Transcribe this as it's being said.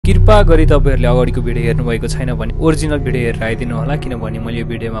कृपा गरी तपाईहरुले अगाडिको भिडियो हेर्नु भएको छैन भने ओरिजिनल भिडियो हेरेर आइदिनु होला किनभने मैले यो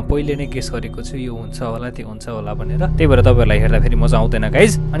भिडियोमा पहिले नै गेस गरेको छु यो हुन्छ होला त्यो हुन्छ होला भनेर त्यही भएर तपाईहरुलाई हेर्दा फेरि मजा आउँदैन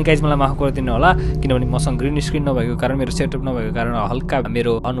गाइज अनि गाइज मलाई माफ गरिदिनु होला किनभने मसँग ग्रीन स्क्रिन नभएको कारण मेरो सेटअप नभएको कारण हल्का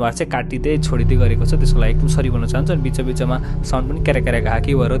मेरो अनुहार चाहिँ काटिदै छोडिदै गरेको छ त्यसको लागि एकदम सरी भन्न चाहन्छु अनि बीचमा साउन्ड पनि क्यारेक गएको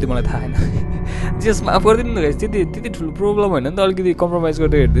के भएर त्यो मलाई थाहा छैन जस माफ गरिदिनु न गाइज त्यति ठुलो प्रब्लम हैन नि त अलिकति कम्प्रोमाइज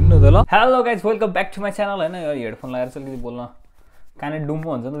गर्दै हेर्दिनु न त ल hello guys welcome back to my channel हैन यो हेडफोन लगाएर चाहिँ अलिकति बोल्न काने डुम्बो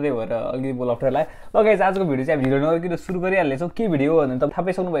हुन्छ नि त त्यही भएर अलिकति बोल अप्ठ्यारो लाग्यो ल गाइज आजको भिडियो चाहिँ भिडियो नगरिकन सुरु गरिहाल्नेछौँ के भिडियो हो भने त थाहा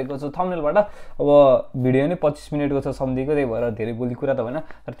पाइसक्नु भएको छ थम्बनेलबाट अब भिडियो नै 25 मिनेटको छ सम्धिको त्यही भएर धेरै बोली कुरा त होइन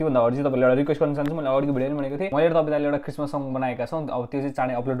तर त्योभन्दा अगाडि चाहिँ तपाईँलाई एउटा रिक्वेस्ट गर्न चाहन्छु मैले अगाडिको भिडियो पनि भनेको थिएँ मैले तपाईँलाई एउटा क्रिसमस सङ बनाएका छौँ अब त्यो चाहिँ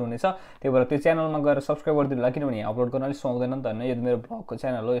चाँडै अपलोड हुनेछ त्यही भएर त्यो च्यानलमा गएर सब्सक्राइब गरिदिनु होला किनभने यहाँ अपलोड गर्न अलिक सुहाउँदैन नि त होइन यो मेरो ब्लगको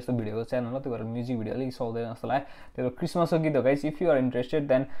च्यानल हो यस्तो भिडियोको च्यानल हो त्यही भएर म्युजिक भिडियो अलिक सुहाउँदैन जस्तो लाग्यो त्यही भएर क्रिसमसको गीत हो guys if you are interested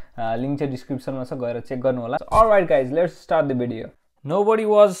then link चाहिँ डिस्क्रिप्सनमा छ गएर चेक गर्नु होला all right guys let's start the video Nobody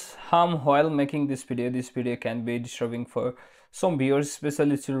was harmed while making this video. This video can be disturbing for some viewers,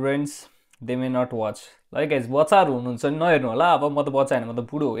 especially children. They may not watch. Like guys, बच्चाहरु हुनुहुन्छ नि नहेर्नु होला अब म त बच्चा हैन म त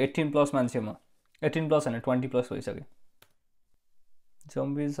बुढो 18 प्लस मान्छे म 18 प्लस हैन 20 प्लस भइसक्यो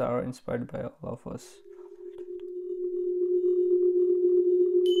Zombies are inspired by all of us.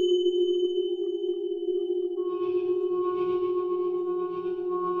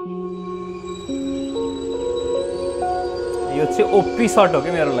 यो चाहिँ ओपी शट हो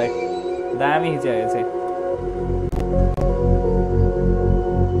के मेरो लागि दामी खिचायो चाहिँ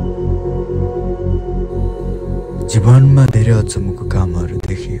जीवनमा धेरै अचम्मको कामहरू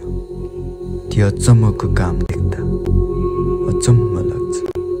देखियो ती अचम्मको काम देख्दा अचम्म लाग्छ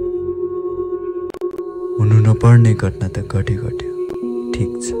हुनु नपर्ने घटना त घट्यो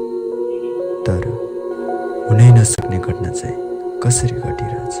ठिक छ तर हुनै नसक्ने घटना चाहिँ कसरी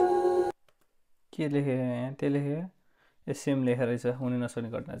घटिरहेछ के लेखे त्यो लेखे एसएम लेखेर रहेछ हुनै नसक्ने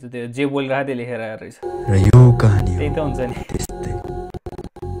घटना चाहिँ त्यो जे बोलिरहेको त्यो लेखेर आएर रहेछ र यो कहानी त्यही त हुन्छ नि त्यस्तै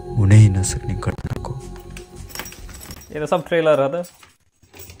हुनै नसक्ने घटनाको यो त सब ट्रेलर हो त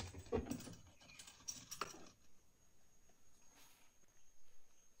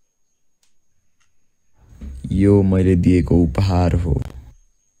यो मैले दिएको उपहार हो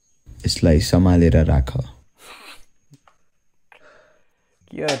यसलाई सम्हालेर राख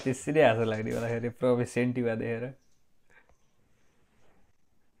के हो त्यसरी हाँसो लाग्ने भन्दाखेरि प्रवेश सेन्टिमा देखेर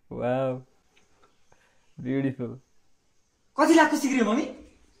वाउ ब्युटिफुल कति लाखको सिक्री हो मम्मी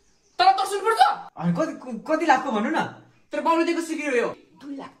तर त सुन्नुपर्छ अनि कति लाखको भन्नु न तर बाउले दिएको सिक्री हो यो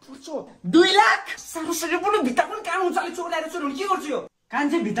 2 लाख पर्छ 2 लाख सारो सके पनि भित्ता पनि कान उचाले चोराएर चोर्नु के गर्छु यो कान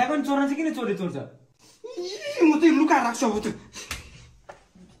चाहिँ भित्ता पनि चोर्न चाहिँ किन चोर्छ म त लुका राख्छु अब त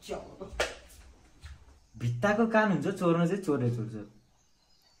भित्ताको कान हुन्छ चोर्न चाहिँ चोर्छ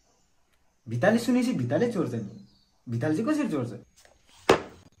भित्ताले सुनेपछि भित्ताले चोर्छ नि भित्ताले चाहिँ कसरी चोर्छ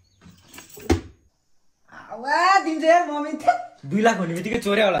दिन्छ यार मम्मी 2 लाख हुने बित्तिकै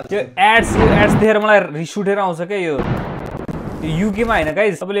चोर्या होला त्यो एड्स देखेर मलाई रिस उठेर आउँछ क्या यो युकेमा हैन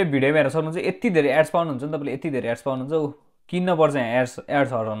गाइस तपाईले भिडियोमा हेर्न सक्नुहुन्छ यति धेरै एड्स पाउनुहुन्छ नि तपाईले यति धेरै एड्स पाउनुहुन्छ किन्न पर्छ यहाँ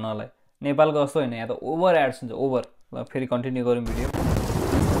एड्स हराउनलाई नेपालको जस्तो हैन यहाँ त ओभर एड्स हुन्छ ओभर ल फेरि कन्टिन्यू गरौँ भिडियो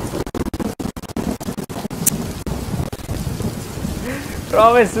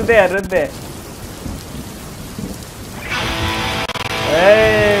प्रवेश सुते हेर्नु त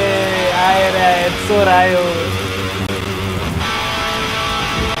आयो चोर आयो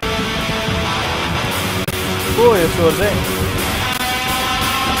को यो चोर चाहिँ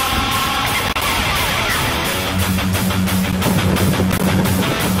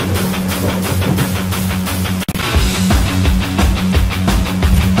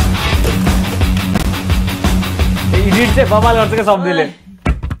एडिट चाहिँ बबाल गर्छ क्या शब्दले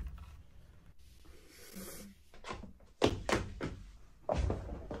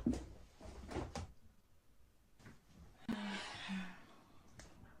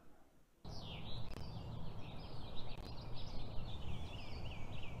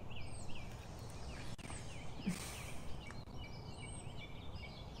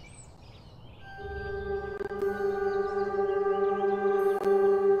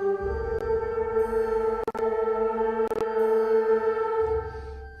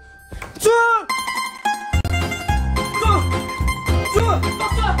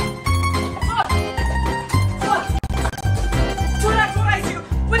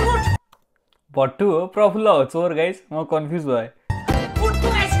भट्टु हो प्रफुल्ल हो चोर गाइस म कन्फ्युज भए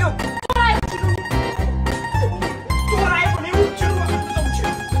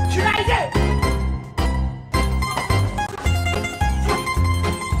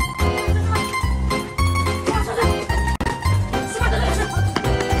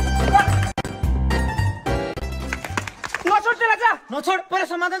नछोड पहिला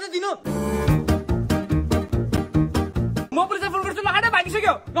समाधान त दिनु म पुलिसलाई फोन गर्छु लहाडा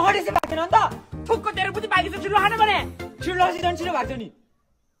भागिसक्यो लहाडा चाहिँ भाग्दैन अन्त ठुक्क तेरो पुति भागिसक्यो लहाडा भने छिटो लसी झन् छिटो भाग्छ नि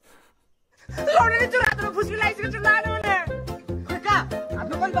लौडले चाहिँ रातमा फुस्की लागिसक्यो लहाडा भने खोइ कहाँ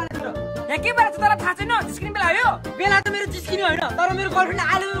आफ्नो कल बारेतिर यहाँ के बारे छ तँलाई थाहा छैन जिस्किने बेला हो बेला त मेरो जिस्किने होइन तर मेरो गर्लफ्रेन्ड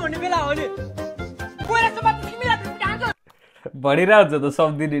आलु भन्ने बेला हो नि कोइरासम्म जिस्किने बेला भनिरहेको छ त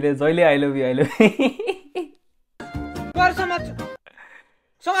सम्धिनीले जहिले आई लभ यु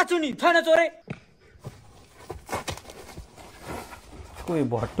समात्छु नि छैन चोरे कोही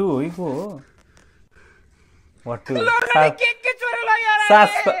भट्टु हो को हो भट्टु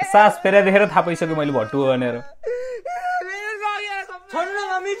सास फेरि देखेर थाहा पाइसक्यो मैले भट्टु हो भनेर छोड्नु न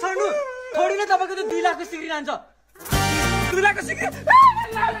मम्मी छोड्नु छोडिन तपाईँको त 2 लाखको सिक्री लान्छ 2 लाखको सिक्री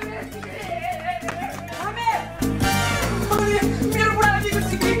मेरो बुढाले दिएको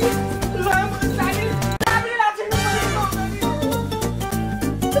सिक्री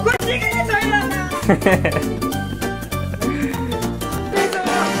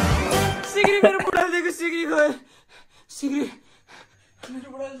सिक्री मेरो बुढाले दिएको सिक्री गयो सिक्री मेरो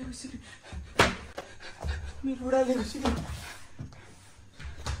बुढाले दिएको सिक्री मेरो बुढाले दिएको सिक्री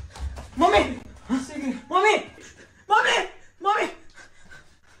मम्मी सिक्री मम्मी मम्मी मम्मी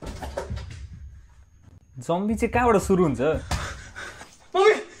जम्बी चाहिँ कहाँबाट सुरु हुन्छ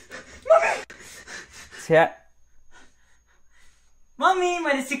मम्मी मम्मी छ्या मम्मी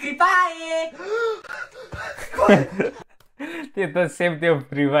मैले सिक्री पाएँ त्यो त सेम त्यो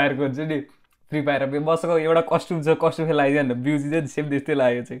फ्री फायरको हुन्छ नि फ्री फायर बसेको एउटा कस्ट्युम छ कस्ट्युम खेलाइदियो नि भ्युज चाहिँ सेम त्यस्तै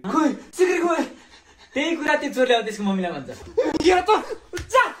लाग्यो चाहिँ खोइ सिक्री खोइ त्यही कुरा त्यो चोरले अब त्यसको मम्मीलाई भन्छ के त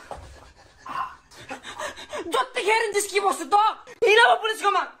जतिखेर जिस्की बस्छु त हिँड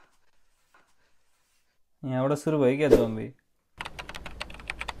पुलिसकोमा यहाँबाट सुरु भयो क्या जम्बी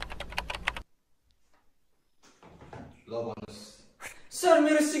सर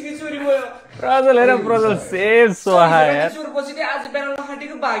मेरो सिक्री चोरी भयो प्रजल हेर प्रजल सेम सोहा यार चोर पछि आज बिहान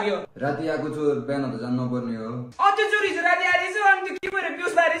लखाटीको भाग्यो राति आएको चोर बिहान त जानु नपर्ने हो त्यो चोरी चाहिँ राति आएछ अनि त्यो के भएर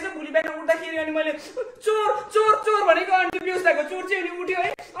बिउस बारेछ भोलि बिहान उठ्दाखेरि अनि मैले चोर चोर चोर भनेको अनि त्यो बिउस दाको चोर चाहिँ अनि उठ्यो है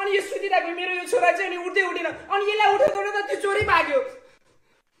अनि यो सुतिरहेको मेरो यो छोरा चाहिँ अनि उठ्दै उठेन अनि यसलाई उठेर त त्यो चोरै भाग्यो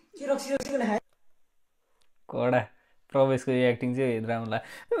के रक्सी रक्सी खाए कडा प्रवेशको एक्टिङ चाहिँ राम्रो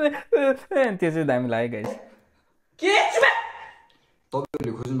लाग्यो त्यो चाहिँ दामी लाग्यो गाइस के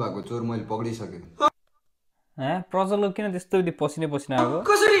तपाईँहरूले खोज्नु भएको चोर मैले पक्रिसकेँ प्रजल किन त्यस्तो पसिने पसिना आएको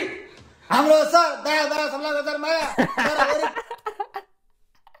कसरी हाम्रो सर दया दया सबलाई गजर माया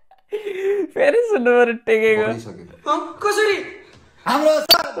फेरि सुन्नु पर्यो टेकेको कसरी हाम्रो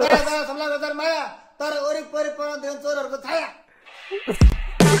सर दया दया सबलाई गजर माया तर वरिपरि पर्ने चोरहरूको छाया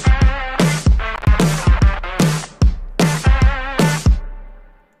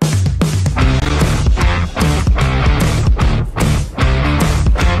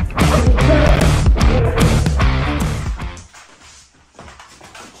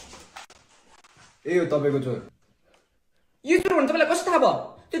ए हो तपाईँको चोर यो चोर भन्नु तपाईँलाई कस्तो थाहा भयो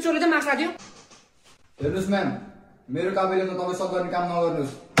त्यो चोरले चाहिँ मार्क्स राख्यो हेर्नुहोस् म्याम मेरो काबिलले त तपाईँ सब गर्ने काम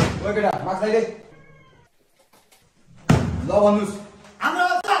नगर्नुहोस् ओ केटा मार्क्स ल्याइदे ल भन्नुहोस् हाम्रो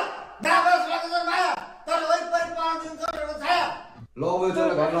सर दया दया सबलाई गजर माया तर वरिपरि पर्ने चोरहरूको छाया ल अब यो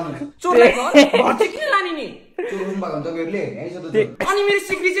चोरलाई घर लानुहोस् चोरलाई घर चाहिँ किन लाने नि चोर हुनु भएको भने तपाईँहरूले यहीँ छ त चोर अनि मेरो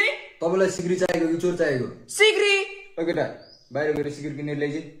सिक्री चाहिँ तपाईँलाई सिक्री चाहिएको कि चोर चाहिएको सिक्री ओ केटा बाहिर गएर सिक्री किनेर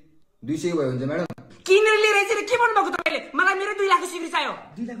ल्याइजे 200 भयो हुन्छ म्याडम किनेर लिएर चाहिँ के भन्नुभएको तपाईँले मलाई मेरो 2 लाखको सिक्री चाहियो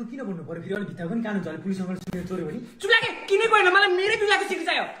 2 लाखको किन भन्नु पर्यो फेरि अलिक भित्र पनि कानुन छ पुलिससँग चोर्यो भने चुप लागे किनेको होइन मलाई मेरो 2 लाखको सिक्री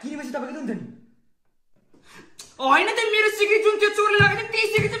चाहियो किनेपछि तपाईँको त हुन्छ नि होइन त्यो मेरो सिक्री जुन त्यो चोरले लगेको त्यही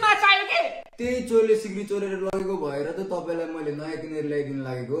सिक्री चाहिँ मलाई चाहियो के त्यही चोरले सिक्री चोरेर लगेको भएर त तपाईँलाई मैले नयाँ किनेर ल्याइदिनु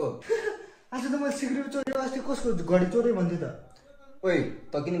लागेको आज त मैले सिक्री चोरेको अस्ति कसको घडी चोरे भन्थे त ओइ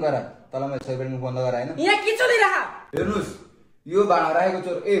त किन गरा तँलाई मैले 100 रुपियाँ बन्द गराएन यहाँ के चलिरह हेर्नुहोस् यो भाडा राखेको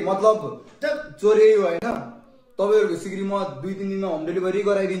चोर ए मतलब चोर यही हो होइन तपाईँहरूको सिक्री म 2-3 दिनमा होम डेलिभरी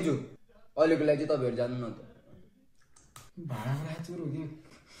गराइदिन्छु अहिलेको लागि चाहिँ तपाईँहरू जानु न त भाडा राखेको चोर हो कि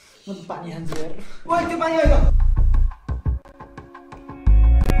म त पानी खान्छु यार ओइ त्यो पानी आयो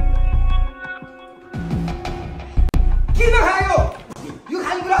किन खायो यो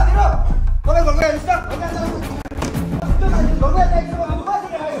खाली कुरा दिनु तपाईँ घरको हेर्नुहोस् त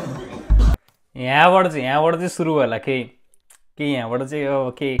यहाँबाट चाहिँ सुरु होला के यहाँबाट चाहिँ अब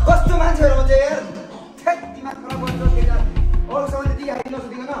के कस्तो मान्छेहरू हुन्छ यार दिमाग खराब गर्छ यार अरू सबैले ती हाइदिन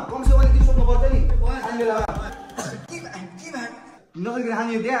सक्दिन कम से कम ती सोध्नु पर्छ नि अनि बेला के नगरी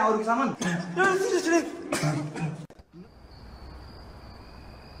खाने त्यहाँ अरूको सामान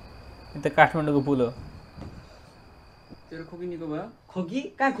त काठमाडौँको पुल हो तेरो खोकी निको भयो खोकी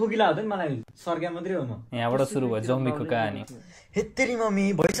कहाँ खोकी लाग्यो नि मलाई सर्ग्या मात्रै हो म यहाँबाट सुरु भयो जम्बीको कहानी हेत्तेरी मम्मी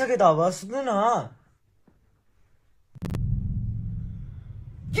भइसक्यो त अब सुन्नु न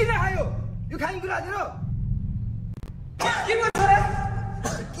किन खायो यो खाने कुरा तेरो के भयो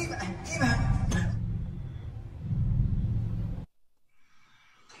छोरा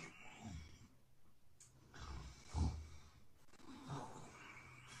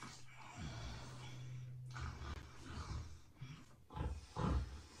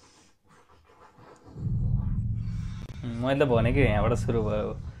मैले त भनेको यहाँबाट सुरु भयो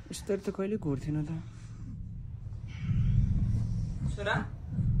यस्तो त कहिले घुर्थिन त छोरा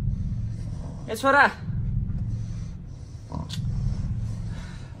ए छोरा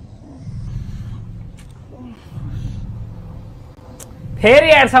फेरि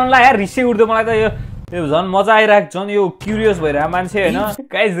यारसम्मलाई यार रिसै उठ्दो मलाई त यो झन् मजा आइरहेको झन् यो क्युरियस भइरहेको मान्छे होइन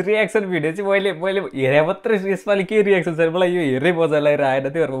गाइज रियाक्सन भिडियो चाहिँ मैले हेरे मात्रै यसपालि के रियाक्सन छ मलाई यो हेर्दै मजा लगाएर आएन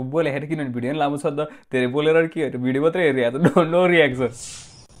त्योहरू बोले हेरेर किनभने भिडियो पनि लामो छ त धेरै बोलेर के हेर्नु भिडियो मात्रै हेरिरहेको छ नो रियाक्सन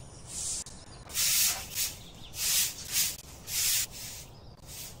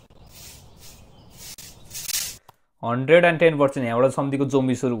 110% यहाँबाट सम्धिको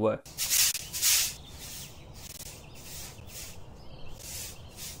जोम्बी सुरु भयो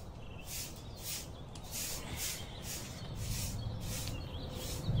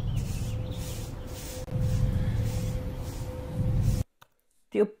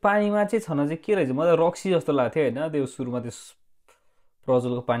त्यो पानीमा चाहिँ छन चाहिँ के रहेछ मलाई रक्सी जस्तो लाग्थ्यो हैन त्यो सुरुमा त्यो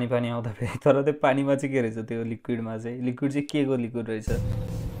प्रजलको पानी आउँदा फेरि तर त्यो पानीमा चाहिँ के रहेछ त्यो लिक्विडमा चाहिँ लिक्विड चाहिँ के को लिक्विड रहेछ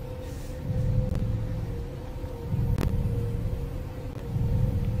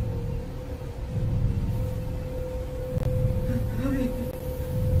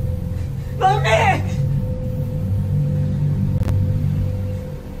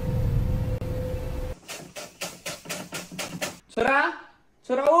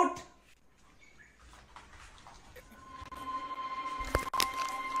छोरा उठ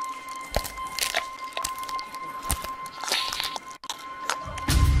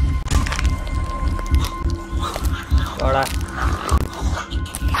बडा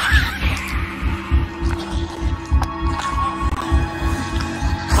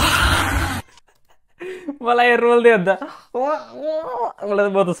मलाई रोल दियो नि त मलाई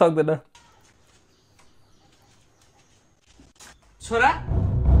म त सक्दैन छोरा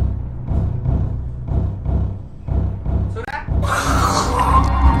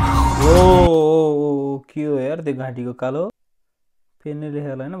ओ के हो यार त्यो घाँटीको कालो पेनले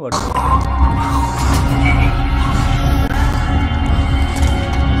लेखेर हैन भट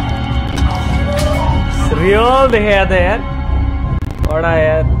रियल देखे त यार बडा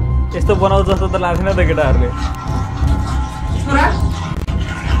यार यस्तो बनाउ जस्तो त लाग्थेन त केटाहरुले छोरा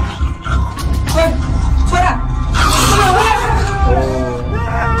छोरा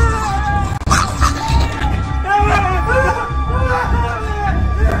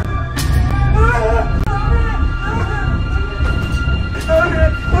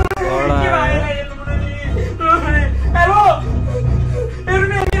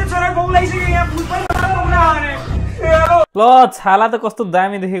ल छाला त कस्तो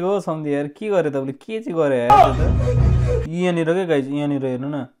दामी देखेको हो सम्झि यार के गरे तपाईँले के चाहिँ गरे यार त्यो त यहाँनिर के गाइज यहाँनिर हेर्नु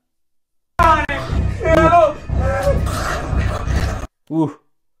न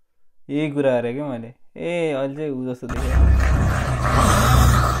यही कुरा अरे क्या मैले ए अहिले चाहिँ ऊ जस्तो देखेँ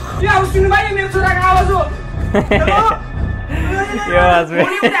यो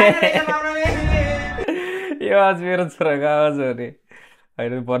आज मेरो छोराको आवाज हो अरे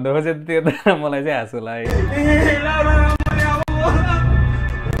होइन भन्नु खोजेँ त्यो त मलाई चाहिँ हाँसो लाग्यो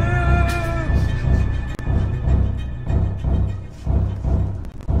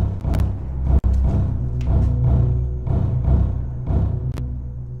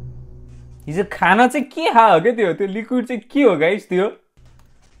हिजो खाना चाहिँ के खायो क्या त्यो लिक्विड चाहिँ के हो गाइस त्यो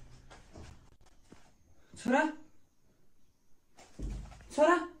छोरा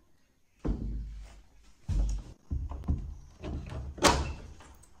छोरा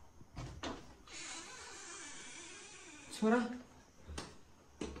छोरा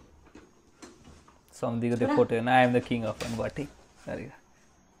सम्धिको त्यो फोटो हेर्न I am the king of एम्बटी अरे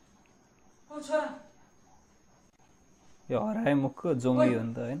ओ छोरा यो हराए मुखको जोम्बी हो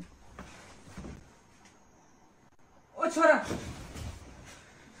नि त हैन ओ छोरा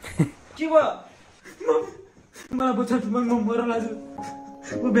के भयो मलाई बच्चा म मर लाग्यो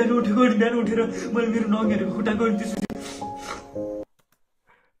म बिहान उठेर मैले मेरो नङहरूको खुट्टा गरिदिन्छु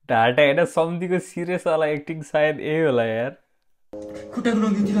ढाटा होइन सम्धिको सिरियस वाला एक्टिङ सायद यही होला यार खुट्टाको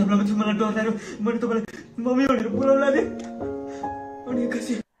नङिन्थ्यो हामीलाई मलाई डर लाग्यो मैले तपाईँलाई मम्मी भनेर बोलाउन लाग्यो अनि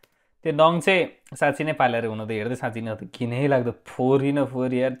एकैछिन त्यो नङ चाहिँ साँच्ची नै पालेर हुन त हेर्दै साँच्ची नै घिनै लाग्दो फोरी न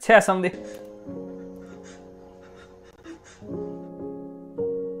फोरी यार छ्या सम्झे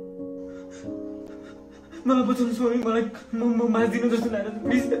मलाई बचाउनु छोरी मलाई म मार्दिनु जस्तो लाग्यो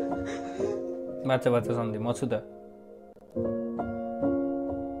प्लिज बाचा बाचा सम्झे म छु त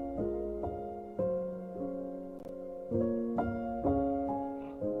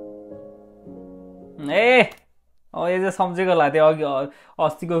ए यो चाहिँ सम्झेको होला त्यो अघि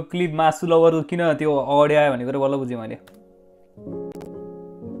अस्तिको क्लिप मासु लवर किन त्यो अगाडि आयो भन्ने कुरो बल्ल बुझेँ मैले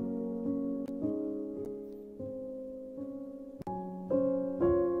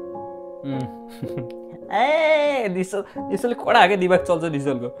ए निश्चलले कडा क्या दिमाग चल्छ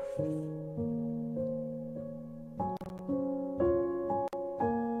निश्चलको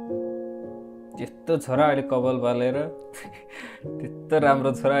त्यस्तो छोरा अहिले कपाल पालेर त्यस्तो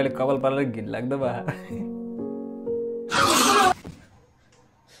राम्रो छोरा अहिले कपाल पालेर घिन लाग्दो बा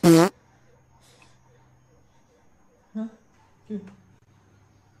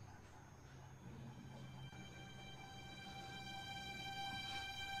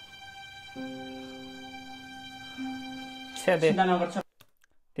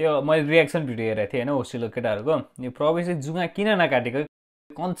त्यो मैले रियाक्सन भिडियो हेरेको थिएँ होइन होस्टेलको केटाहरूको यो प्रवेश जुङ्गा किन नकाटेको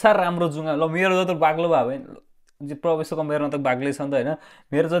कन्सार राम्रो जुङ्गा ल मेरो जत्रो बाक्लो भयो भने प्रवेशको कम्पेयरमा त बाक्लै छ नि त होइन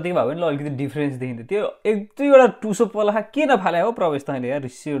मेरो जति भयो भने ल अलिकति डिफ्रेन्स देखिन्थ्यो त्यो एक दुईवटा टुसो पलाखा के नफाले हो प्रवेश तैँले यार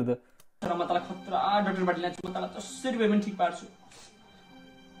रिस उठ्दो म तँलाई खतरा डक्टरबाट ल्यान्छु म तँलाई जसरी भए पनि ठिक पार्छु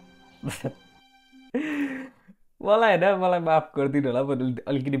मलाई होइन मलाई माफ गरिदिनु होला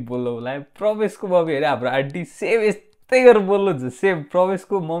अलिकति बोल्नु होला प्रवेशको मम्मी होइन हाम्रो आन्टी सेम यस्तै गरेर बोल्नु हुन्छ सेम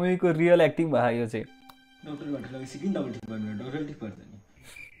प्रवेशको मम्मीको रियल एक्टिङ भयो यो चाहिँ डक्टरबाट लगेर सिकिन डबल ठिक गर्नु डक्टर ठिक पर्दैन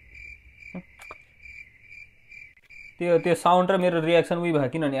त्यो साउन्ड र मेरो रियाक्सन उयो भयो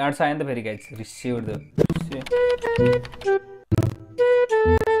किनभने आर्ट्स आयो नि त फेरि गाइस रिस उठ्दो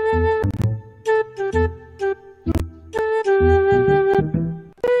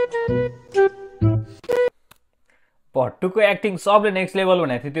भट्टुको एक्टिङ सबले नेक्स्ट लेभल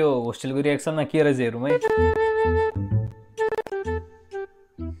भनेको थियो त्यो होस्टेलको रियाक्सनमा के रहेछ हेरौँ है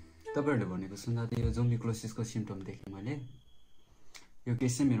तपाईँहरूले भनेको सुन्दा त यो जोम्बिक्लोसिसको सिम्टम देखेँ मैले यो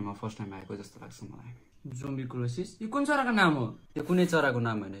केस चाहिँ मेरोमा फर्स्ट टाइम आएको जस्तो लाग्छ मलाई जोम्बिक्लोसिस यो कुन चराको नाम हो यो कुनै चराको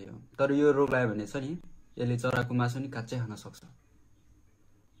नाम होइन यो तर यो रोग लाग्यो भने छ नि यसले चराको मासु नि काच्चै खान सक्छ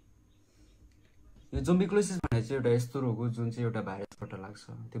यो जोम्बिक्लोसिस भन्ने चाहिँ एउटा यस्तो रोग हो जुन चाहिँ एउटा भाइरसबाट लाग्छ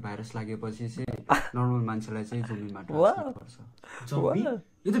त्यो भाइरस लागेपछि चाहिँ नर्मल मान्छेलाई चाहिँ जोम्बीमा ट्रान्समिट गर्छ जोम्बी यो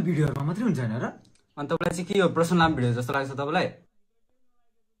त भिडियोहरुमा मात्रै हुन्छ हैन र अनि तपाईलाई चाहिँ के यो प्रश्न लाम भिडियो जस्तो लाग्छ तपाईलाई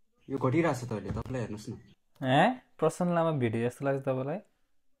यो घटिरहेछ त अहिले तपाईलाई हेर्नुस् न प्रश्न लामा भिडियो जस्तो लाग्छ तपाईलाई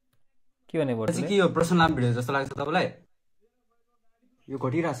के भने भन्छ के यो प्रश्न लाम भिडियो जस्तो लाग्छ तपाईलाई यो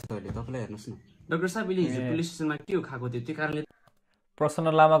घटिरहेछ त अहिले तपाईलाई हेर्नुस् न डाक्टर साहब अहिले हिजो पुलिस स्टेसनमा के हो खाएको थियो त्यो कारणले प्रश्न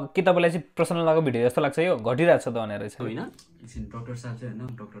लामाको के तपाईलाई चाहिँ प्रश्न लामाको भिडियो जस्तो लाग्छ यो घटिरहेछ त भनेर चाहिँ हैन एकछिन डाक्टर साहब चाहिँ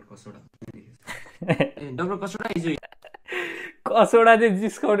हैन डाक्टर कसोडा ए डाक्टर कसोडा हिजो कसोडा चाहिँ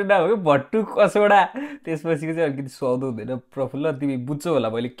जिस्काउने नाम हो कि भट्टु कसोडा त्यसपछिको चाहिँ अलिकति स्वाद हुँदैन प्रफुल्ल तिमी बुझ्छौ होला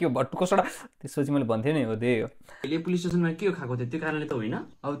मैले के हो भट्टु कसोडा त्यसपछि मैले भन्थेँ नि हो त्यही हो अहिले पुलिस स्टेसनमा के हो खाएको थियो त्यो कारणले त होइन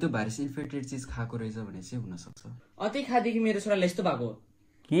अब त्यो भाइरस इन्फेक्टेड चिज खाएको रहेछ भने चाहिँ हुन सक्छ अति खादेखि मेरो छोराले यस्तो भएको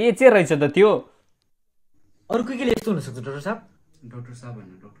के चाहिँ रहेछ त त्यो अरु के यस्तो हुन सक्छ डाक्टर साहब हैन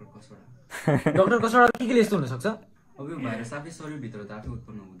डाक्टर कसोडा डाक्टर कसोडा के यस्तो हुन सक्छ अब यो भाइरस आफै शरीरभित्र त आफै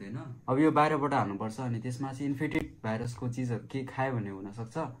उत्पन्न हुँदैन अब यो बाहिरबाट हाल्नुपर्छ अनि त्यसमा चाहिँ इन्फेक्टेड भाइरसको चिजहरू के खायो भने हुन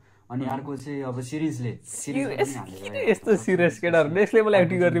सक्छ अनि अर्को चाहिँ अब सिरिजले यस्तो सिरियस केटाहरु नेक्स्ट लेभल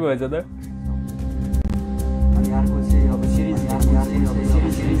एक्टिङ गर्ने भएछ त अनि अर्को चाहिँ अब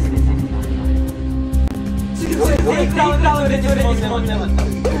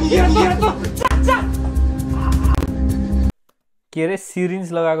के रे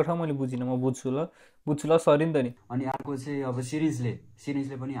सिरिन्ज लगाएको ठाउँ मैले बुझिनँ म बुझ्छु ल सरी नि त नि अनि अर्को चाहिँ अब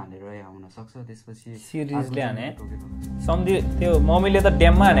सिरिजले पनि हालेर आउन सक्छ त्यसपछि सिरिजले हाने सम्झि त्यो मम्मीले त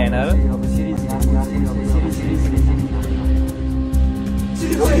ड्याममा हाने हैन र अब सिरिज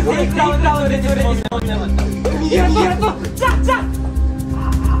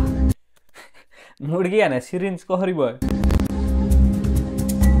मुर्गी हाने सिरिन्ज कसरी भयो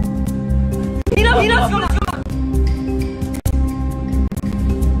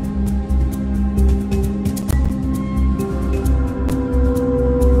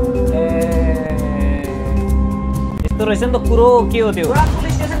रहेछ नि त कुरो के हो त्यो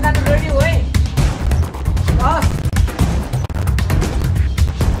पुलिस स्टेसन जानु रेडी हो है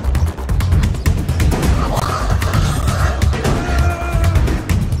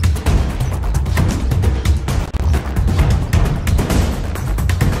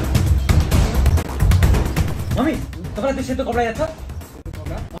मम्मी तपाईलाई त्यो सेतो कपडा याद छ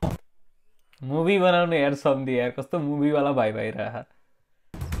मुभी बनाउने यार सम्धि यार कस्तो मुभीवाला भाइ भइरह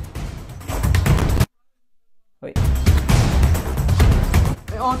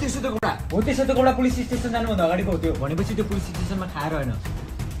त्यसो त गौडा पुलिस स्टेसन जानुभन्दा अगाडिको हो त्यो भनेपछि त्यो पुलिस स्टेसनमा खाएर होइन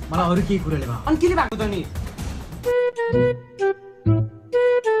मलाई अरू केही कुराले भयो अनि के भएको त नि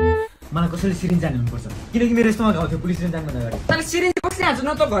मलाई कसैले सिरिन्ज जाने हुनुपर्छ किनकि मेरो यस्तोमा घाउ थियो पुलिस स्टेसन जानुभन्दा अगाडि तैँले सिरिन्ज कसले हान्छ न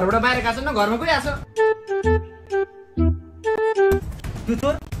त घरबाट बाहिर गएको छ न घरमा कोही आछ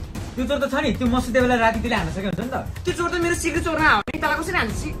त्यो चोर त छ नि त्यो मसुदे बेला राति त्यसले हान्न सक्यो हुन्छ नि त त्यो चोर त मेरो सिक्रेट चोरमा हो नि तँलाई कसरी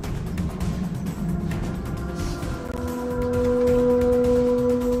हान्छ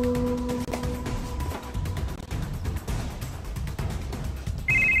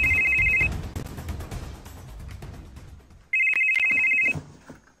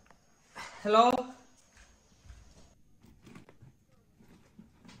हेलो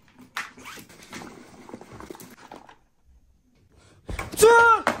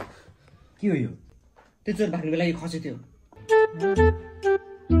के हो यो त्यो चोर भाग्नुको लागि खसे थियो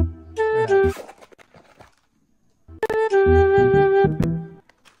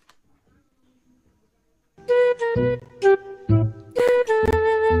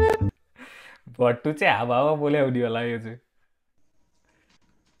भट्टु चाहिँ हावामा बोल्याउने होला यो चाहिँ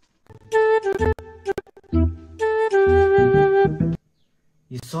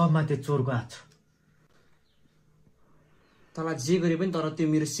यो सबमा त्यो चोरको हात छ तँलाई जे गरे पनि तर त्यो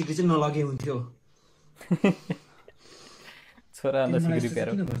मेरो सिक्रेट चाहिँ नलगे हुन्थ्यो छोरा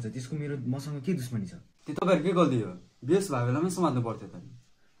किन गर्छ त्यसको मेरो मसँग के दुश्मनी छ त्यो तपाईँहरू के गल्ती हो बेस भएको बेलामै समात्नु पर्थ्यो त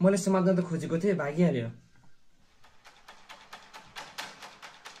मैले समात्न त खोजेको थिएँ भागिहाल्यो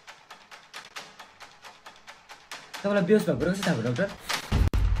तपाईँलाई बेहोस भएको कुरा कसरी थाहा भयो डाक्टर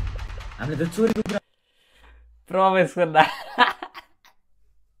हामीले त चोरीको कुरा प्रवेश गर्दा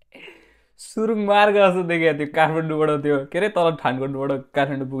सुरुङ मार्ग जस्तो देखेको थियो काठमाडौँबाट त्यो के अरे तल ठानकोटबाट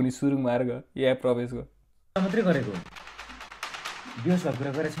काठमाडौँ पुग्ने सुरुङ मार्ग या प्रवेशको मात्रै गरेको बेहोस भएको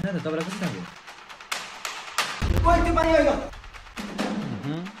कुरा गरेको छैन त तपाईँलाई कसरी थाहा भयो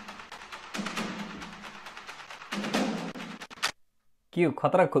के हो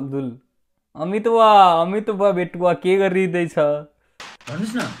खतरा खुल्दुल अमितवा बेटुवा के गरिँदैछ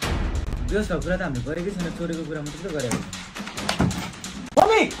भन्नुहोस् न बेहोस भएको कुरा त हामीले गरेकै छैन चोरेको कुरा मात्रै गरेको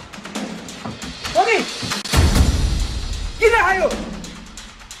किन आयो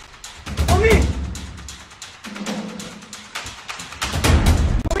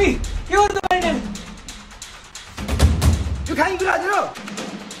के हो तपाईँ यो खानेकुरा हजुर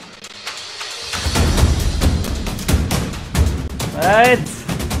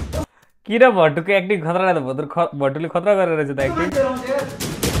किन भट्टुको एक्टिङ खतरा त भट्टुले खतरा गरेर रहेछ त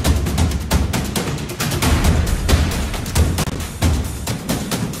एक्टिङ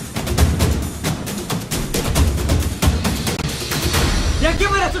यहाँ के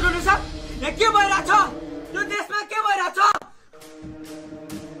भइरहेछ डोक्टर साहब यहाँ के भइरहेछ यो देशमा के भइरहेछ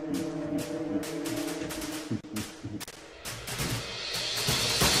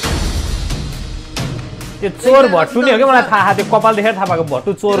त्यो चोर भट्टु नि हो कि मलाई थाहा त्यो कपाल देखेर थाहा पाएको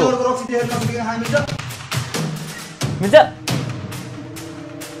भट्टु चोर हो मिल्छ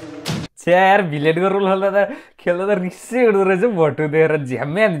छ्या यार भिलेटको रोल खेल्दा त रिसै उठ्दो रहेछ भट्टु देखेर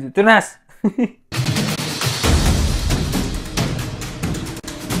झ्याम्मै हाल्छ त्यो नास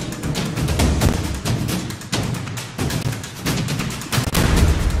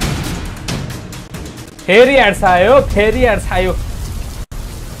फेरि एड्स आयो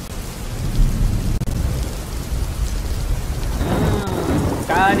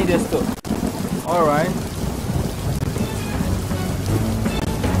कहानी जस्तो अलराइट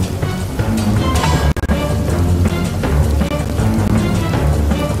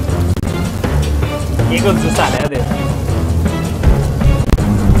केको जुस हालेर दे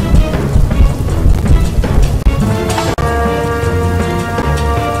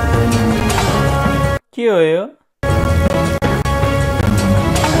के हो यो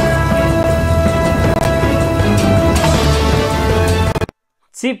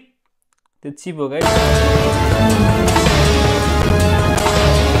चिप त्यो चिप हो गाइस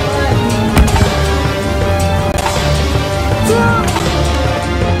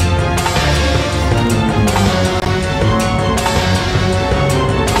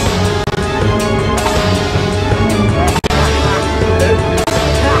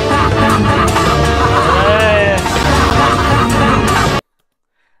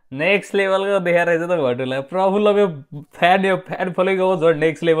नेक्स्ट लेभलको देखाएर रहेछ त भट्टुलाई प्रफुल्लको फ्यान फलोइङ अब झन्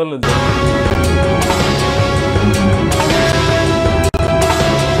नेक्स्ट लेभल हुन्छ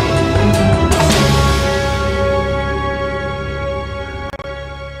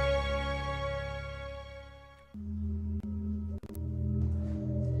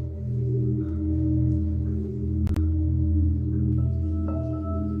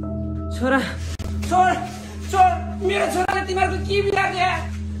छोरा छोड छोड मेरो छोराले तिमीहरूको के बिगार्यो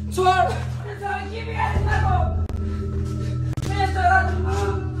छोड मेरो छोराले के बिगार्यो तिमीहरूको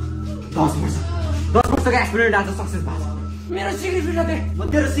 10 वर्षको एक्सपिरियन्स आज सक्सेस भएको मेरो सिग्री फिर्ता दे म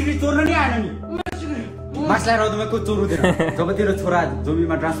तेरो सिग्री चोर्न नि आएन नि मेरो सिग्री मासलाई रौदमा को चोर हुँदैन जब तेरो छोरा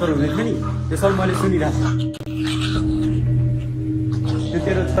जोमीमा ट्रान्सफर हुँदै थियो नि त्यो सब मैले सुनिरहेको त्यो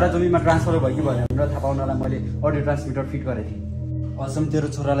तेरो छोरा जोमीमा ट्रान्सफर भयो कि भएन भनेर थाहा पाउनलाई मैले अडियो ट्रान्समिटर फिट गरेको थिएँ अझसम्म तेरो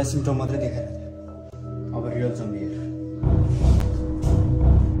छोरालाई सिम्टम मात्रै देखाएर थियो अब रियल जोमी हेर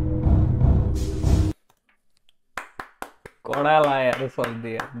कडा लायो यार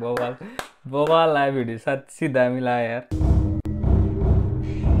सल्दी यार बवाल लायो भिडियो साँच्ची दामी लायो यार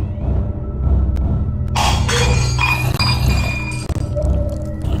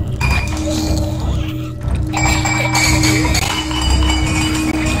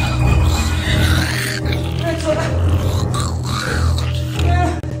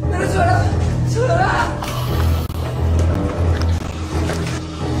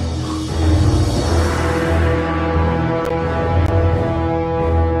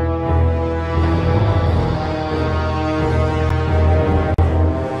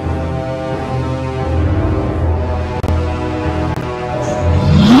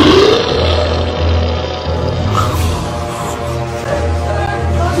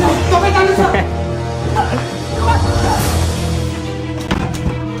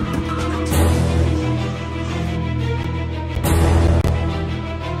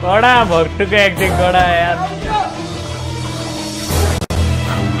कडा भक्तुको एक्टिङ कडा यार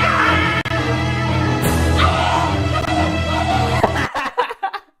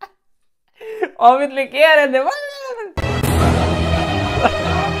अमितले के अरे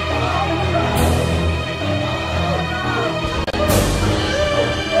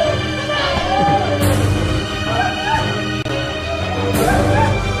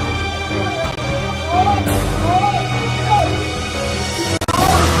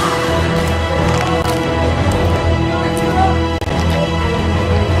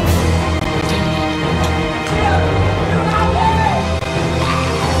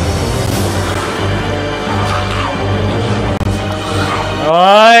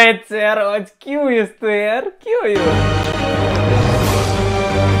यार आज के हो यस्तो यार के हो यो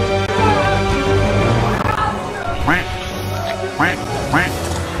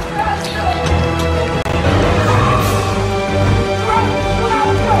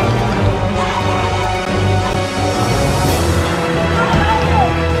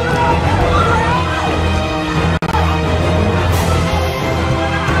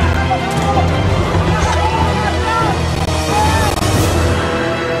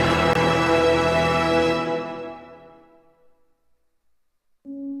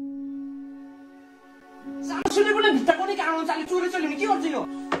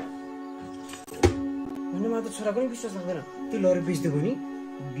छोरा पनि विश्वास लाग्दैन त्यो लगेर बेच्दियो भने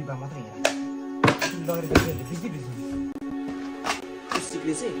बिबा मात्रै यहाँ लगेर बेच्दै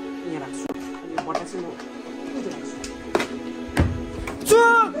सिक्ने चाहिँ यहाँ राख्छु अनि बट्टा चाहिँ म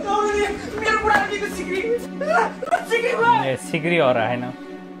सिक्री हो र हैन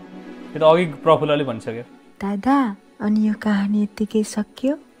त्यो त अघि प्रफुल्लले भनिसक्यो दादा अनि यो कहानी यतिकै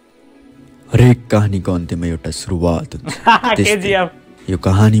सक्यो हरेक कहानीको अन्त्यमा एउटा सुरुवात हुन्छ यो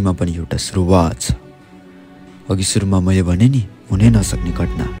कहानीमा पनि एउटा सुरुवात छ अघि सुरुमा मैले भने नि हुनै नसक्ने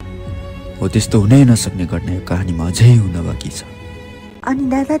घटना हो त्यस्तो हुनै नसक्ने घटना यो कहानीमा अझै हुन बाँकी छ अनि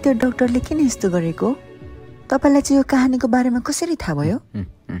दादा त्यो डाक्टरले किन यस्तो गरेको तपाईलाई चाहिँ यो कहानीको बारेमा कसरी थाहा भयो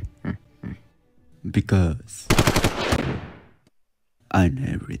because I know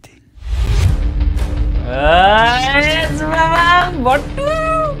everything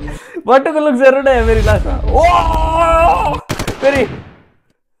बट्टुको look जरुर है मेरी लास्टमा ओ फेरि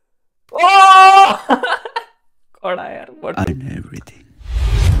ओ कडा यार I know everything.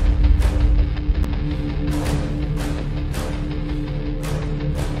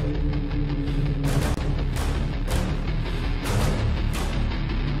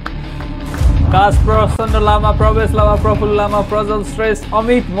 कास्पर सन्द लामा प्रवेश लामा प्रफुल्ल लामा प्रजल श्रेष्ठ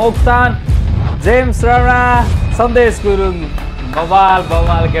अमित मोक्तान जेम्स राणा सन्देश गुरुङ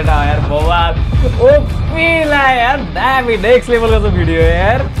बवाल केटा यार बवाल ओपीला यार दामी नेक्स्ट लेभलको भिडियो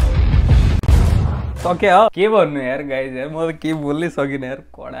यार सक्यो के भन्नु यार गाइज यार म त के बोल्नै सकिनँ यार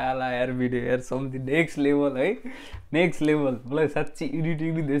कडाला यार भिडियो यार समथिङ नेक्स्ट लेभल है नेक्स्ट लेभल मलाई साँच्ची एडिटिङ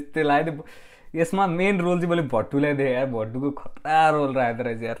नि त्यस्तै लाग्यो यसमा मेन रोल चाहिँ मैले भट्टुलाई दिएँ यार भट्टुको खतरा रोल राखेको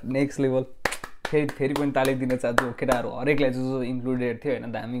रहेछ यार नेक्स्ट लेभल फेरि पनि ताली दिन चाहन्छु केटाहरू हरेकलाई जो इन्क्लुडेड थियो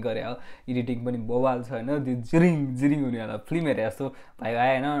होइन दामी गरे हो एडिटिङ पनि बवाल छ होइन त्यो जिरिङ हुने होला फिल्म हेरे जस्तो भाइ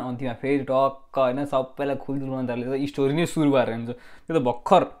आयो होइन अन्तिममा फेरि टक्क होइन सबैलाई खुल्दुल मजाले स्टोरी नै सुरु गरेर हुन्छ त्यो त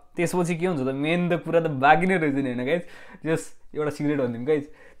भर्खर त्यसपछि के हुन्छ त मेन त कुरा त बाँकी नै रहेछ नि होइन गाइज जस एउटा सिक्रेट भनिदिउँ गाइज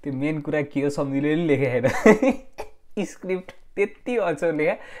त्यो मेन कुरा के हो सम्धिले लेखेको छैन स्क्रिप्ट त्यति अक्षर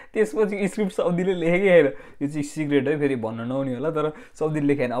लेखा त्यसपछि स्क्रिप्ट सम्धिले लेखेकै छैन यो चाहिँ सिक्रेट है फेरि भन्न नहुने होला तर सम्धिले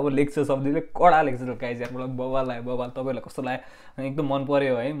लेखेन अब लेख्छ सम्धिले कडा लेख्छ गाइज यार मलाई बवाल लाग्यो बवाल तपाईँहरूलाई कस्तो लाग्यो एकदम मन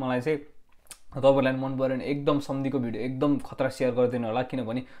पर्यो है मलाई चाहिँ तपाईँलाई मन पऱ्यो भने एकदम सम्धिको भिडियो एकदम खतरा सेयर गरिदिनु होला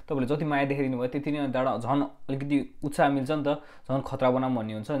किनभने तपाईँले जति माया देखाइदिनु भयो त्यति नै डाँडा झन् अलिकति उत्साह मिल्छ नि त झन् खतरा बनाऊँ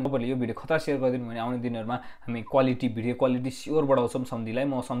भन्ने हुन्छ तपाईँले यो भिडियो खतरा सेयर गरिदिनु भने आउने दिनहरूमा हामी क्वालिटी भिडियो क्वालिटी स्योर बढाउँछौँ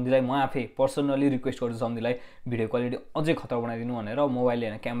सम्धिलाई म आफै पर्सनली रिक्वेस्ट गर्छु सम्धिलाई भिडियो क्वालिटी अझै खतरा बनाइदिनु भनेर मोबाइलले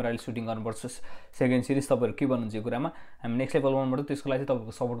होइन क्यामेराले सुटिङ गर्नुपर्छ सेकेन्ड सिरिज तपाईँहरू के भन्नुहुन्छ यो कुरामा हामी नेक्स्ट लेभल बनाउनुपर्छ त्यसको लागि चाहिँ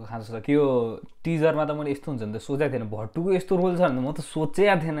तपाईँको सपोर्टको खाँचो छ कि यो टिजरमा त मैले यस्तो हुन्छ नि त सोचेको थिएन भट्टुको यस्तो रोल छ भने म त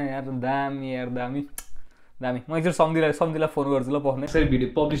सोचेको थिएन यार दामी यार दामी दामी म एकचोटि सम्धिलाई फोन गर्छु ल पढ्ने यसरी भिडियो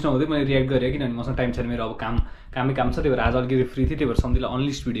पब्लिस नहुँदै मैले रियाक्ट गरेँ किनभने मसँग टाइम छैन मेरो अब कामै काम छ त्यही भएर आज अलिकति फ्री थिएँ त्यही भएर सम्धिलाई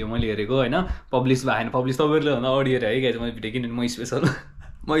अनलिस्ट भिडियो मैले हेरेको होइन पब्लिस भएन पब्लिस तपाईँहरूले भन्दा अडियो हेरेँ है गाइज मैले भिडियो किनभने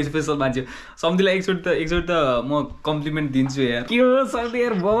म स्पेसल मान्छे सम्धिलाई एकचोटि त म कम्प्लिमेन्ट दिन्छु यार के हो सम्धि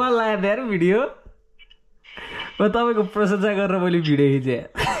यार बवाल लाग्यो यार भिडियो म तपाईँको प्रशंसा गरेर मैले भिडियो खिचेँ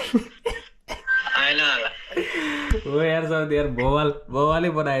हो यार सम्धि यार बवालै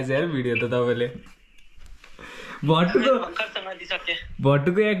बनाएछ यार भिडियो त तपाईँले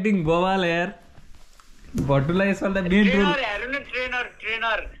भट्टुको एक्टिङ बवाल यार भट्टुलाई यसपालि मेन रोल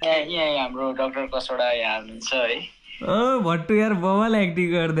ट्रेनर यहाँ हाम्रो डाक्टर कसोडा यहाँ हुनुहुन्छ है भट्टु यार बवाल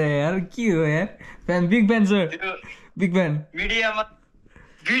एक्टिङ गर्दा यार के हो यार big fan sir big fan मिडियामा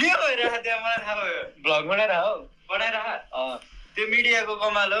भिडियो भइरहेको थियो मलाई थाहा भयो भ्लग बनाइरहेको त्यो मिडियाको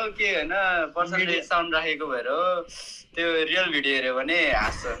कमाल हो के होइन पर्सन्टेज साउन्ड राखेको भएर हो त्यो रियल भिडियो हेऱ्यो भने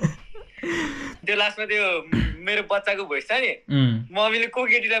हाँस्छ त्यो लास्टमा त्यो मेरो बच्चाको भोइस छ नि मम्मीले को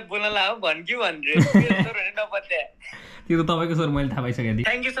केटीलाई बोल्न लाग्यो भन्छु भनेर नपत्या त्यो त तपाईँको स्वर मैले थाहा पाइसकेँ थिएँ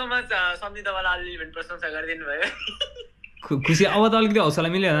थ्याङ्क यू सो मच सम्झि तपाईँलाई अलिअलि प्रशंसा गरिदिनु भयो खुसी अब त अलिकति हौसला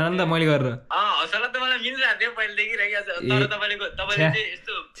मिल्यो होला नि त मैले गरेर हौसला त मलाई मिलिरहेको थियो पहिलेदेखि राखिरहेको छ तर तपाईँले चाहिँ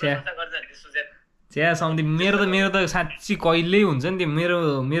यस्तो प्रशंसा गर्छ भने सोचेर छ्या सम्धि मेरो त साँच्ची कहिल्यै हुन्छ नि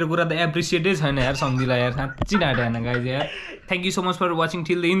त्यो मेरो कुरा त एप्रिसिएटै छैन यार सम्धिलाई यार साँच्ची ढाँटे होइन गाइज यार thank you so much for watching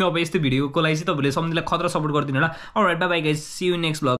till the and अब यस्तो भिडियोको लागि चाहिँ तपाईँले सम्धिलाई खतरा सपोर्ट गरिदिनु होला all right bye bye guys see you next blog